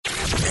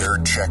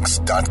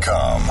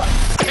RecordChecks.com.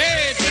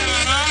 Hey,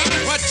 John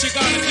R., what you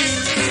gonna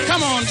do?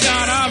 Come on,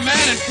 John R.,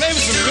 man, and play with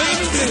some rhythm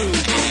and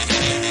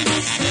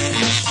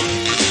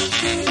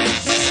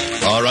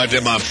blues. All right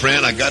then, my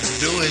friend, I got to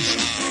do it.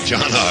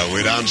 John R.,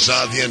 way down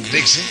south here in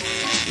Dixie,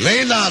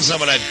 laying down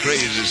some of that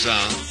crazy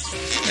sound.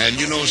 And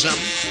you know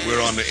something?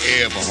 We're on the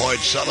air for Hoyt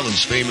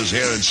Sullivan's famous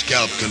hair and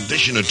scalp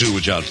conditioner, too,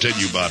 which I'll tell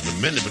you about in a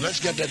minute. But let's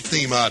get that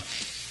theme out.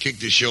 Kick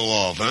the show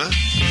off, huh?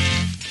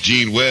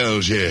 Gene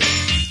Wells here.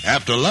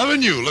 After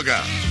Loving You, look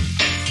out.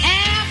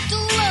 After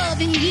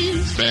loving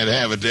you. Bad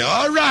habit there.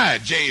 All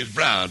right, James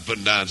Brown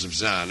putting down some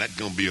sound. That's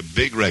going to be a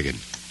big record.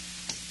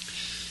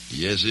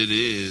 Yes, it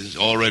is.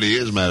 Already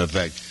is, matter of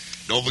fact.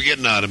 Don't forget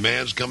now, the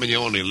man's coming here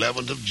on the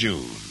 11th of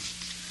June.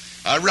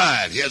 All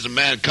right, here's a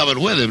man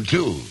coming with him,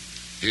 too.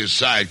 His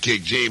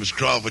sidekick, James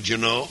Crawford, you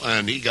know,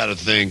 and he got a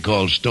thing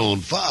called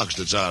Stone Fox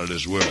that's out of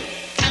this world.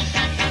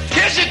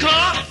 Here she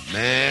come.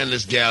 Man,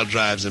 this gal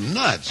drives him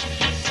nuts.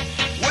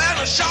 Wear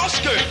a short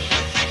skirt.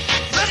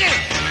 Look at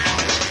it.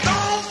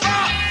 Stone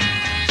Fox.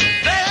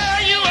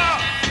 There you are.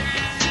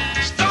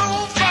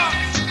 Stone Fox.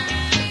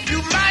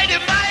 You mighty,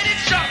 mighty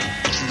sharp.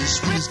 She's the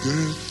sweetest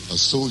girl a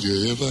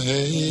soldier ever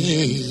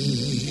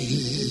had.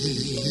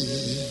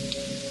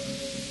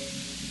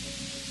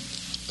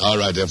 All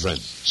right, there, friend.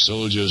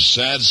 Soldier's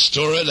sad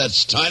story,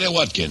 that's Tiny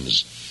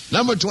Watkins.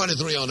 Number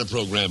 23 on the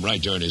program,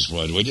 right there in his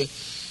Floyd, would you?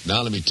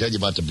 Now let me tell you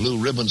about the Blue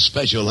Ribbon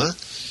Special, huh?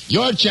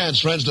 Your chance,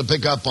 friends, to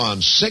pick up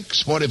on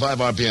 6 45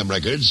 RPM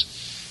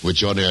records,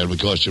 which on air would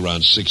cost you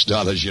around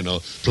 $6, you know,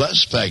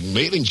 plus packing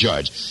mailing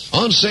charge.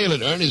 On sale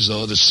at Ernie's,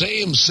 though, the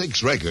same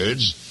 6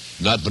 records,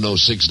 not for no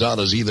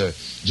 $6 either,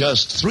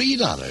 just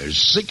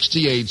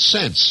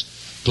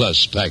 $3.68,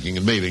 plus packing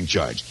and mailing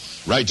charge.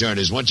 Right there,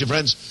 Ernie's, won't you,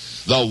 friends?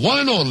 The one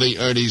and only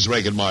Ernie's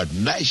Record Mart,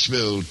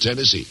 Nashville,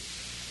 Tennessee.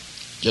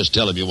 Just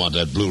tell him you want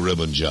that blue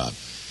ribbon job.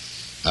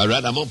 All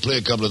right, I'm going to play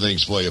a couple of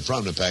things for you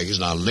from the package,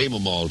 and I'll name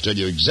them all, tell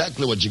you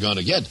exactly what you're going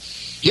to get.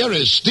 Here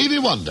is Stevie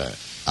Wonder.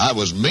 I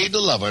Was Made to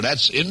Love Her.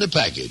 That's in the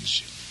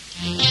package.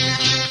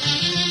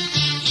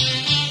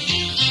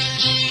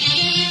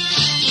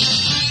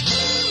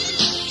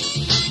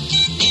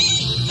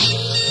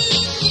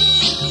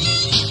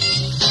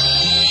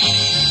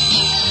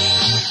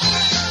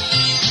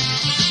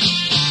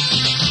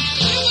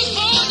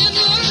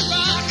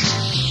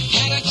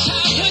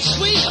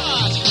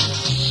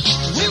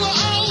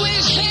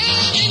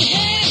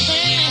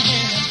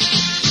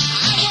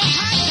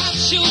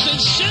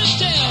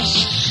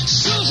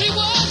 Susie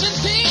was in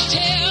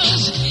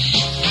pigtails. I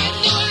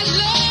knew I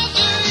loved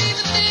her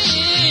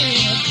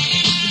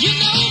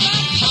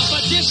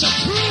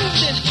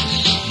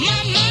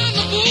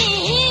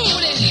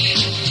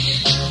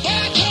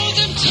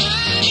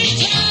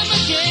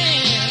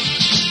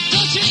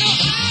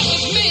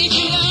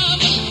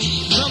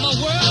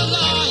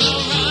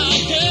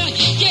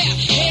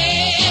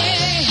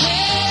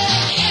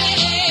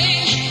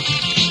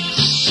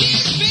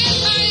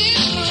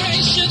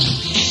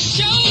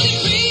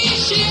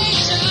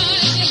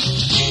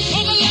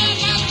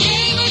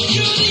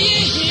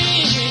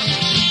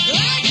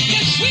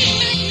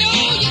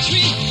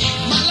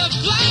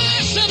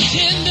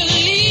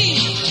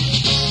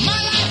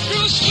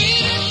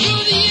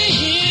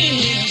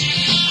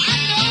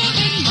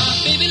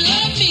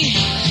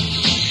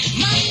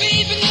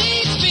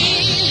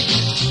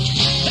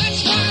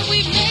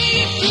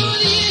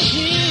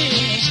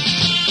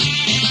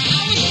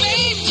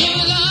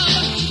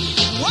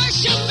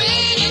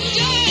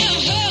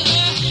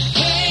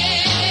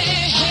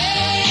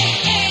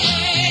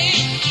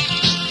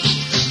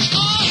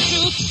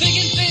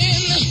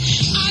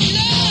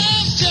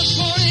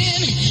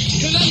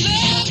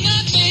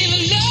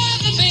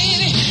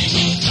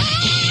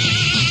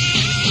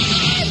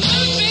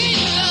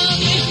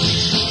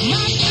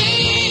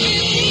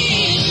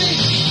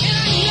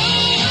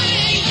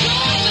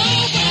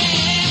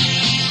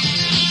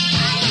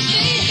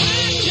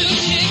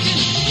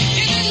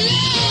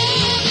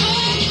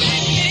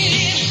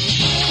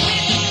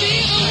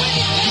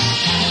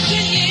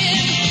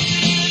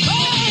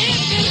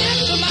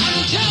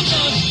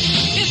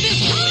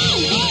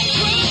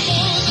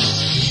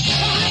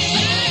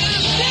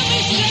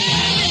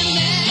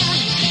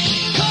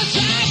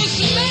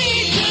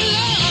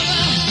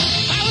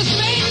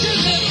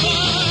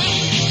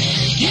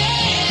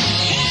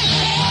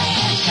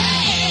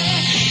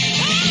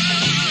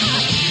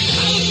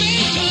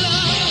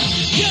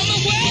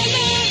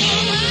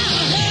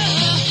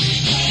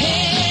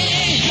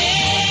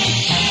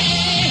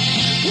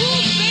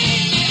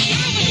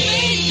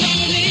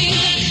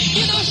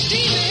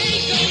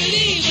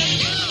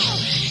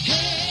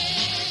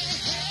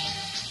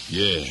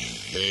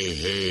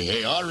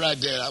Hey, all right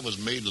there. I was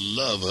made to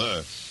love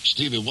her.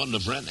 Stevie Wonder,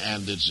 friend,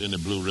 and it's in the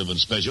Blue Ribbon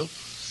Special.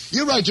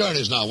 You write to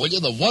Ernest now, will you?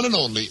 The one and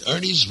only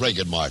Ernie's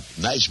Record Mart,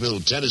 Nashville,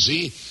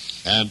 Tennessee,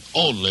 and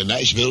only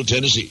Nashville,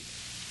 Tennessee.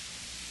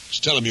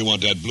 Just tell him you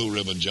want that Blue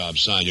Ribbon job.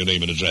 Sign your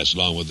name and address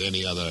along with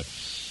any other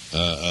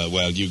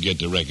Well, you get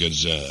the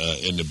records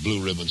in the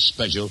Blue Ribbon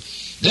Special.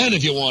 Then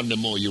if you want them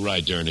more, you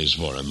write to Ernie's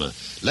for them.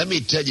 Let me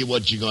tell you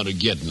what you're going to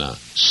get now.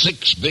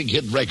 6 big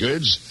hit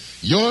records,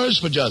 yours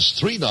for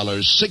just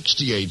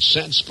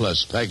 $3.68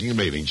 plus packing and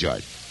mailing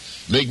charge.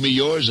 Make me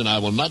yours and I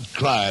will not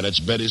cry. That's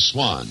Betty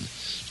Swan.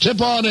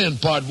 Tip on in,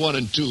 part 1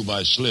 and 2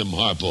 by Slim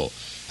Harpo.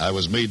 I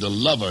Was Made to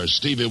Love Her,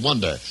 Stevie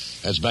Wonder.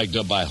 That's backed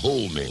up by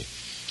Hold Me.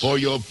 For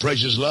Your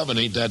Precious Love and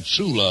Ain't That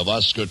True Love,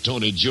 Oscar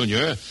Tony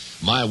Jr.,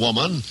 My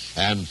Woman,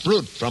 and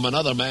Fruit from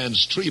Another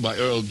Man's Tree by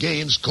Earl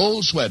Gaines,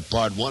 Cold Sweat,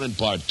 part 1 and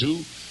part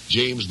 2,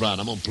 James Brown.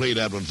 I'm going to play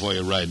that one for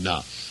you right now.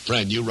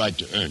 Friend, you write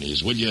to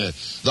Ernie's, will you?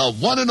 The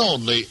one and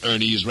only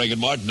Ernie's Reagan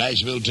Mart,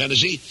 Nashville,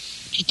 Tennessee.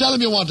 Just tell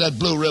him you want that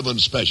Blue Ribbon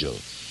Special.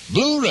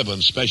 Blue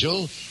Ribbon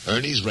Special,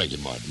 Ernie's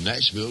Reagan Mart,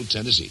 Nashville,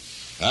 Tennessee.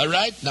 All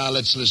right, now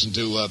let's listen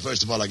to,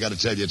 first of all, I got to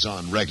tell you it's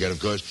on record, of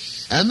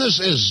course. And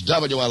this is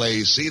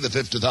WLAC, the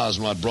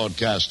 50,000-watt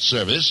broadcast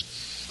service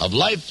of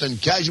Life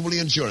and Casualty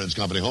Insurance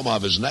Company, home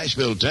office,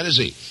 Nashville,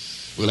 Tennessee.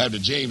 We'll have the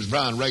James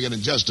Brown Reagan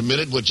in just a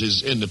minute, which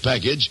is in the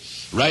package.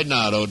 Right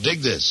now, though,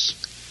 dig this.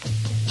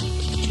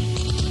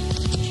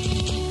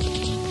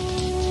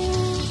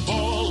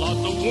 All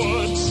of the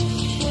woods,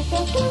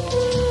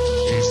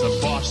 he's the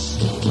boss.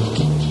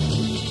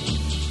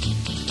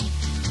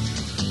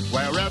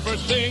 Wherever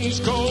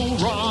things go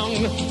wrong,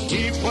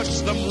 he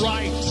puts them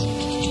right.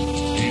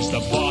 He's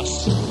the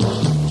boss.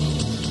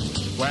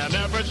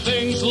 Whenever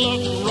things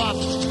look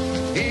rough,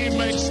 he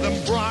makes them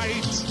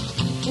bright.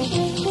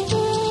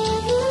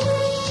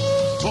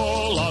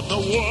 Full of the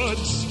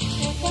woods,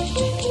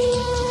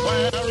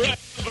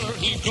 wherever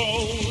he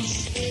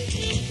goes,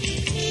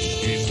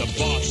 he's the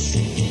boss.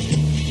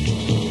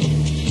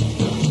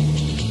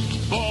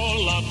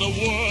 Full of the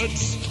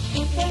woods,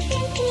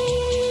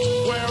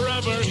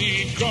 wherever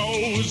he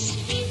goes,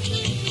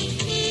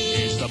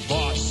 he's the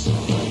boss.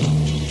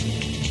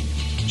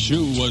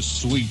 Chew a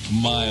sweet,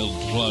 mild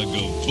plug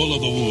of Bull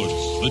of the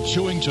Woods, the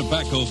chewing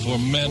tobacco for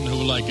men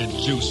who like it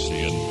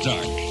juicy and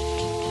dark.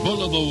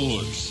 Bull of the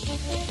Woods.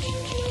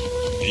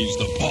 He's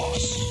the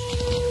boss.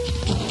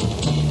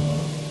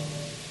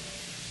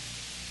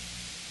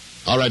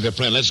 All right, my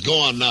friend, let's go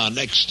on now.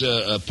 Next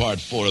part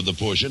 4 of the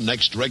portion.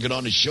 Next record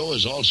on the show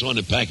is also in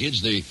the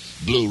package, the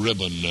Blue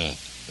Ribbon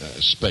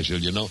Special,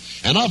 you know.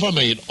 An offer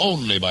made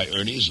only by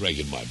Ernie's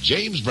Reagan Mart.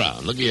 James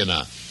Brown, look here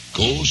now.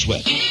 Cold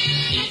Sweat.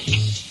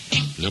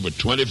 Number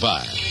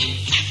 25.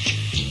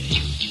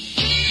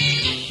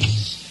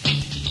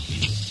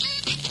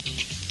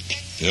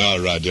 All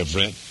right, dear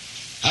friend.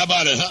 How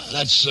about it, huh?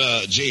 That's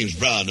James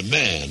Brown, the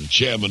man,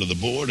 chairman of the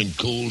board, and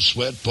Cold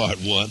Sweat, part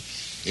 1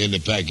 in the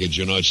package.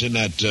 You know, it's in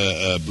that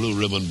Blue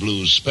Ribbon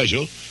Blues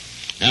Special.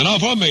 An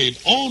offer made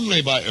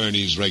only by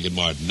Ernie's Reagan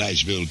Mart,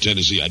 Nashville,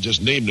 Tennessee. I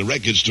just named the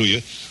records to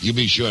you. You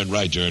be sure and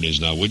write to Ernie's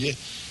now, will you?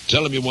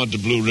 Tell him you want the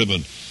Blue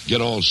Ribbon.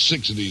 Get all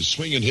 6 of these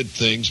swinging hit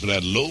things for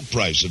that low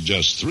price of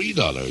just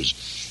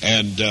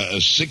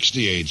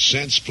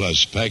 $3.68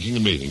 plus packing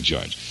and mailing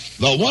charge.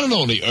 The one and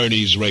only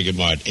Ernie's Reagan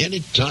Mart.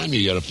 Anytime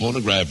you get a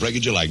phonograph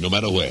record you like, no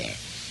matter where.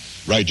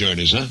 Write to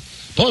Ernie's, huh?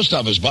 Post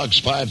Office Box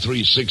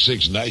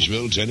 5366,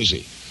 Nashville,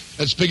 Tennessee.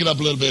 Let's pick it up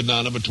a little bit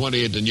now. Number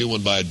 28, the new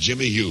one by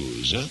Jimmy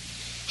Hughes, huh?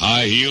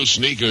 High heel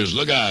sneakers.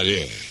 Look out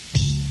here.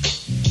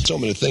 So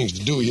many things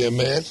to do here,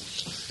 man.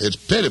 It's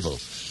pitiful.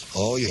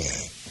 Oh,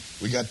 yeah.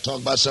 We got to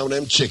talk about some of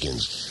them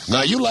chickens.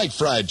 Now, you like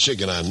fried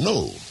chicken, I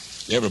know.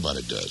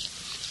 Everybody does.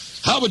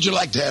 How would you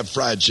like to have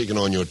fried chicken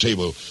on your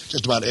table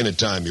just about any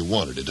time you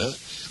wanted it, huh?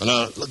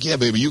 Well, now, look, yeah,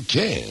 baby, you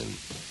can.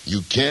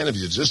 You can if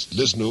you just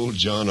listen to old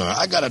John R.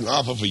 I got an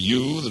offer for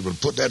you that will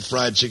put that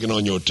fried chicken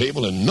on your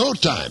table in no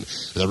time.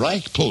 The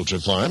Reich Poultry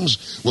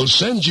Farms will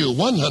send you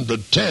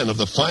 110 of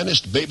the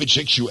finest baby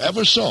chicks you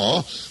ever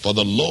saw for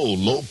the low,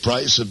 low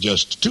price of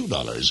just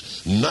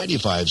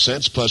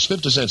 $2.95 plus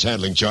 50 cents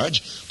handling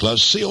charge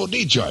plus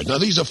COD charge. Now,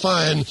 these are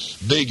fine,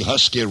 big,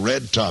 husky,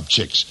 red-top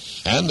chicks.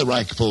 And the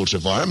Reich Poultry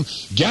Farm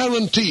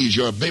guarantees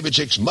your baby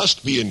chicks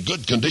must be in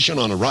good condition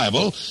on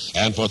arrival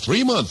and for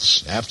 3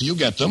 months after you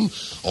get them,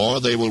 or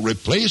they will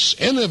replace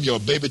any of your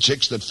baby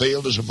chicks that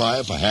fail to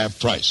survive for half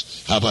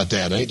price. How about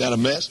that? Ain't that a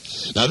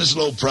mess? Now, this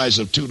low price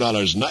of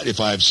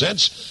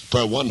 $2.95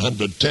 per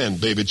 110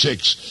 baby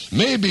chicks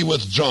may be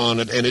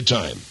withdrawn at any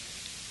time.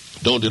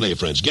 Don't delay,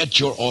 friends. Get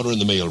your order in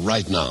the mail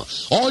right now.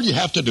 All you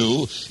have to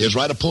do is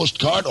write a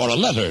postcard or a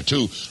letter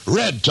to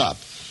Red Top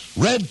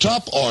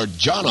or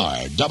John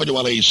R.,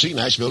 WLAC,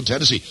 Nashville,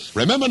 Tennessee.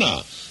 Remember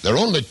now, they're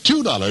only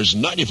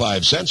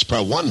 $2.95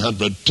 per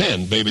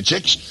 110 baby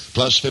chicks,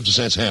 plus 50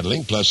 cents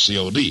handling, plus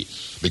COD.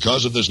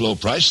 Because of this low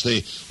price,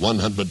 the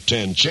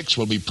 110 chicks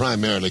will be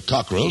primarily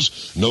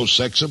cockerels, no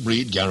sex or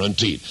breed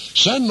guaranteed.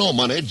 Send no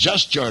money,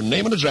 just your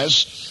name and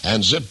address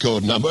and zip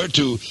code number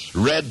to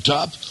Red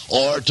Top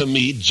or to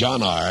me,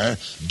 John R.,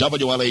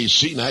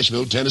 WLAC,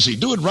 Nashville, Tennessee.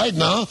 Do it right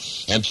now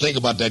and think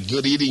about that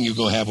good eating you're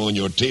going to have on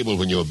your table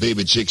when your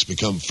baby chicks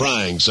become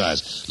frying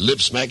size.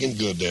 Lip smacking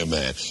good there,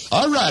 man.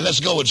 All right, let's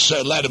go with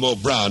Sir Latimer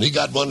Brown. He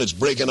got one that's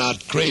breaking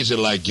out crazy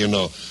like, you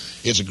know.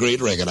 It's a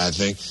great record, I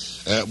think.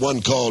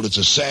 One called It's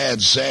a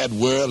Sad, Sad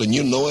World, and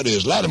you know it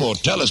is. Lattimore,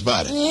 tell us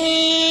about it.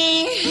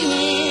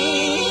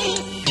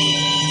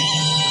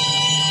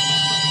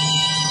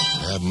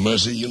 Have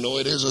mercy, you know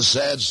it is a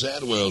sad,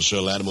 sad world,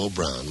 Sir Lattimore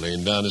Brown,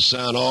 laying down the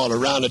sound all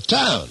around the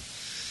town.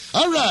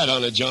 All right,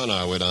 on the John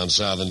R. way down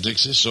Southern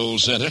Dixie, Soul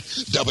Center,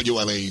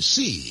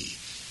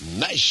 WLAC,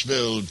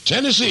 Nashville,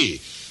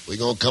 Tennessee. We're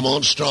going to come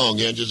on strong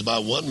here in just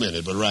about 1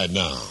 minute, but right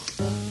now.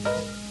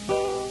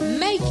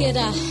 Make it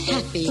a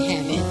happy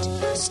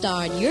habit.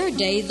 Start your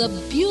day the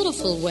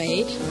beautiful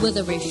way with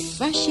a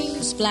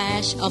refreshing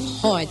splash of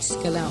Hoyt's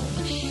Cologne.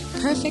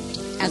 Perfect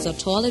as a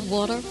toilet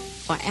water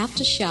for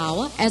after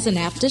shower, as an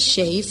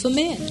aftershave for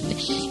men.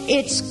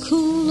 Its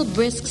cool,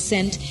 brisk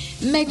scent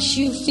makes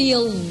you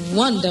feel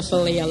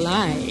wonderfully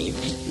alive.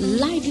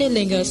 Lightly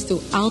lingers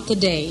throughout the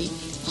day.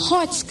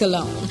 Hoyt's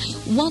Cologne,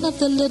 one of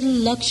the little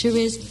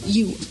luxuries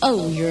you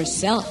owe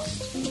yourself.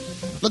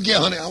 Look here,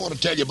 honey, I want to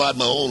tell you about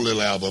my own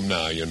little album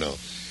now, you know.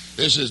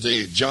 This is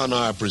the John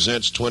R.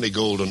 Presents 20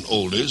 Golden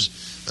Oldies.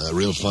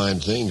 Real fine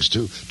things,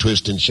 too.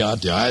 Twist and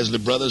Shout, the Isley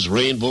Brothers,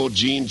 Rainbow,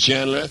 Gene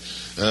Chandler.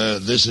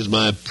 This Is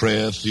My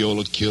Prayer,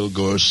 Fiola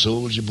Kilgore,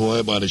 Soldier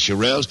Boy by the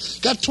Shirelles.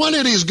 Got 20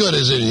 of these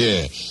goodies in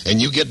here.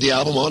 And you get the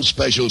album on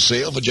special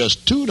sale for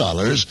just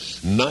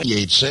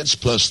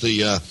 $2.98 plus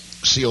the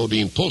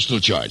COD and postal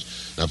charge.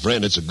 Now,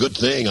 friend, it's a good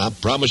thing, I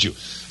promise you.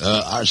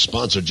 Our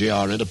sponsor,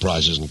 JR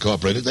Enterprises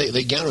Incorporated,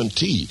 they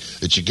guarantee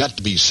that you got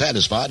to be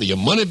satisfied or your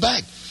money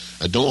back.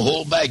 Don't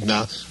hold back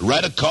now.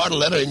 Write a card or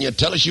letter and you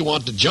tell us you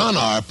want the John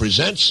R.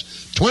 Presents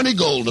 20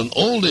 Golden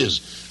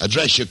Oldies.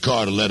 Address your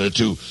card or letter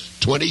to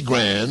 20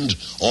 Grand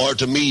or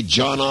to me,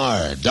 John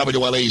R.,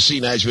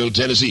 WLAC, Nashville,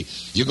 Tennessee.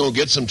 You're going to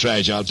get some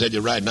trash, I'll tell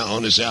you right now,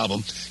 on this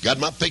album. Got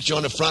my picture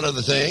on the front of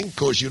the thing. Of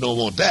course, you don't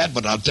want that,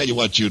 but I'll tell you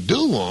what you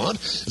do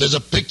want. There's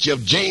a picture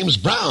of James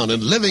Brown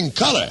in living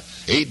color,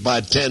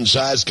 8x10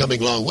 size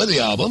coming along with the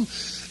album.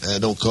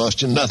 Don't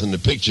cost you nothing. The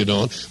picture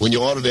don't. When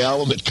you order the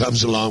album, it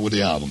comes along with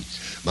the album.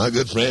 My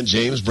good friend,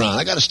 James Brown.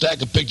 I got a stack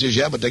of pictures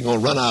yet, but they're going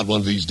to run out one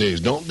of these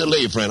days. Don't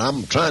delay, friend.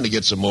 I'm trying to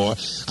get some more.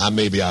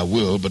 Maybe I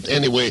will. But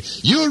anyway,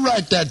 you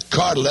write that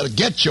card letter.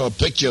 Get your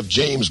picture of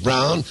James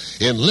Brown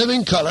in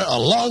living color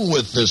along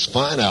with this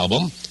fine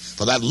album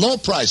for that low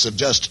price of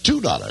just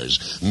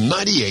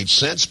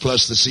 $2.98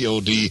 plus the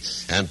COD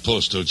and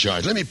postal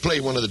charge. Let me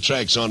play one of the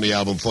tracks on the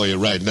album for you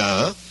right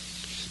now. Huh?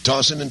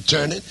 Tossing and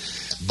turning.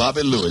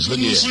 Bobby Lewis. Look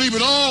here. Sleep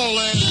it all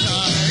that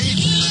night.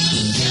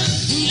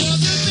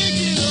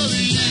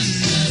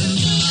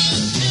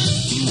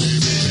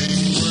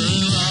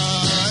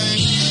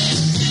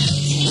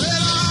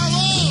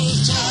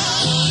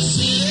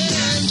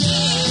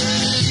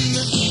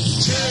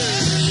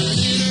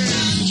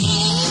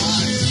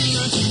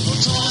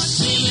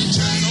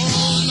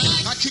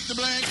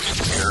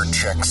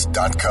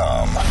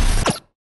 Airchecks.com.